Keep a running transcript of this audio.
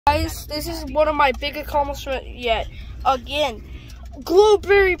guys, this is one of my big accomplishments yet. Again,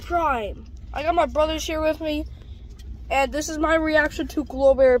 Glowberry Prime. I got my brothers here with me, and this is my reaction to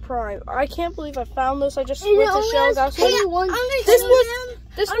Glowberry Prime. I can't believe I found this. I just went to show guys.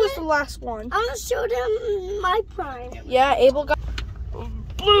 This was the last one. I'm gonna show them my Prime. Yeah, Abel got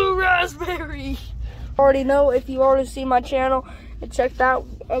Blue Raspberry. Already know if you've already seen my channel and check that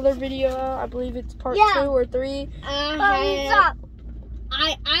other video out. I believe it's part 2 or 3. Thumbs up.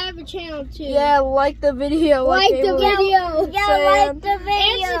 I have a channel too. Yeah, like the video. Like the video. Yeah, like the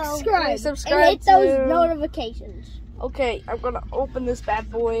video. And subscribe. Subscribe and hit those notifications. Okay, I'm gonna open this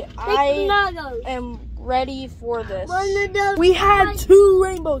bad boy. I am ready for this. We had 2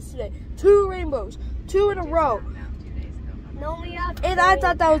 rainbows today. 2 rainbows. 2 in a row. And I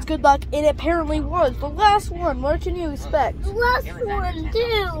thought that was good luck, and it apparently was. The last one, what can you expect? The last one,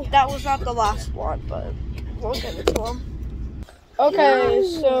 too. That was not the last one, but we'll give it to him. Okay,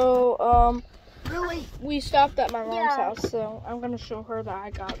 so, we stopped at my mom's house, so I'm going to show her that I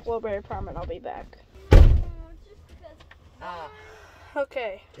got Glowberry Prime, and I'll be back.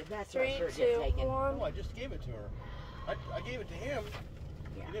 Okay, 3, 2, 1. No, I just gave it to her. I gave it to him.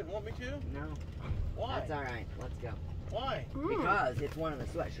 Yeah. You didn't want me to? No. Why? That's all right. Let's go. Why? Because it's one of the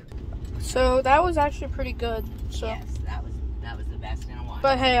sweatshirts. So that was actually pretty good. So. Yes, that was the best in a while.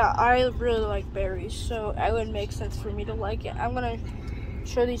 But hey, I really like berries, so it would make sense for me to like it. I'm gonna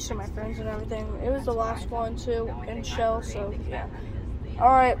show these to my friends and everything. It was the last one too in shell, so yeah.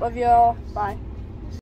 All right, love y'all. Bye.